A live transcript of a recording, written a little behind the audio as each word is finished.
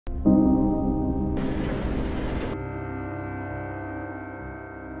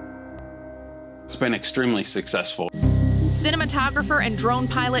been extremely successful. Cinematographer and drone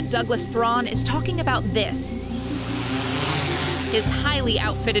pilot Douglas Thron is talking about this. His highly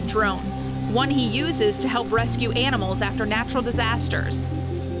outfitted drone, one he uses to help rescue animals after natural disasters.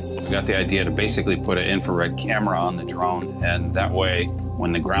 We got the idea to basically put an infrared camera on the drone, and that way,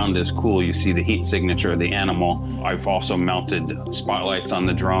 when the ground is cool, you see the heat signature of the animal. I've also mounted spotlights on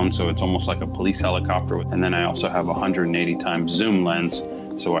the drone, so it's almost like a police helicopter. And then I also have a 180 times zoom lens,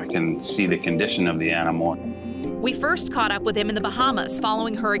 so I can see the condition of the animal. We first caught up with him in the Bahamas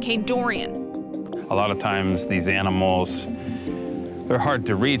following Hurricane Dorian. A lot of times these animals, they're hard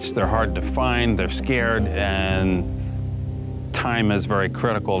to reach, they're hard to find, they're scared, and time is very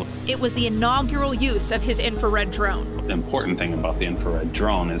critical. It was the inaugural use of his infrared drone. The important thing about the infrared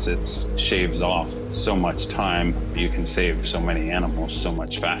drone is it shaves off so much time. You can save so many animals so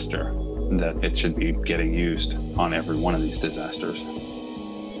much faster that it should be getting used on every one of these disasters.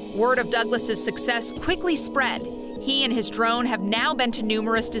 Word of Douglas's success quickly spread. He and his drone have now been to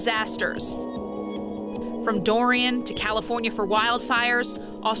numerous disasters. From Dorian to California for wildfires,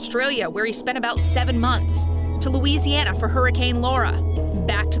 Australia, where he spent about 7 months, to Louisiana for Hurricane Laura,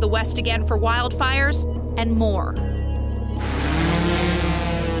 back to the West again for wildfires, and more.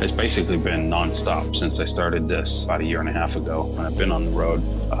 It's basically been nonstop since I started this about 1.5 years ago. I've been on the road,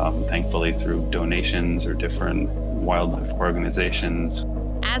 thankfully through donations or different wildlife organizations.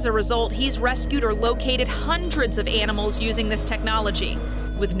 As a result, he's rescued or located hundreds of animals using this technology,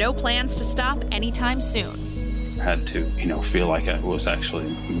 with no plans to stop anytime soon. I had to, feel like I was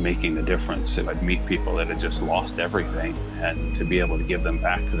actually making a difference. If I'd meet people that had just lost everything, and to be able to give them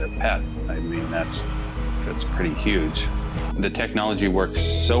back to their pet, I mean, that's pretty huge. The technology works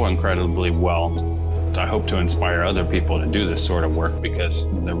so incredibly well. I hope to inspire other people to do this sort of work, because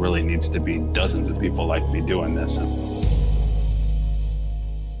there really needs to be dozens of people like me doing this.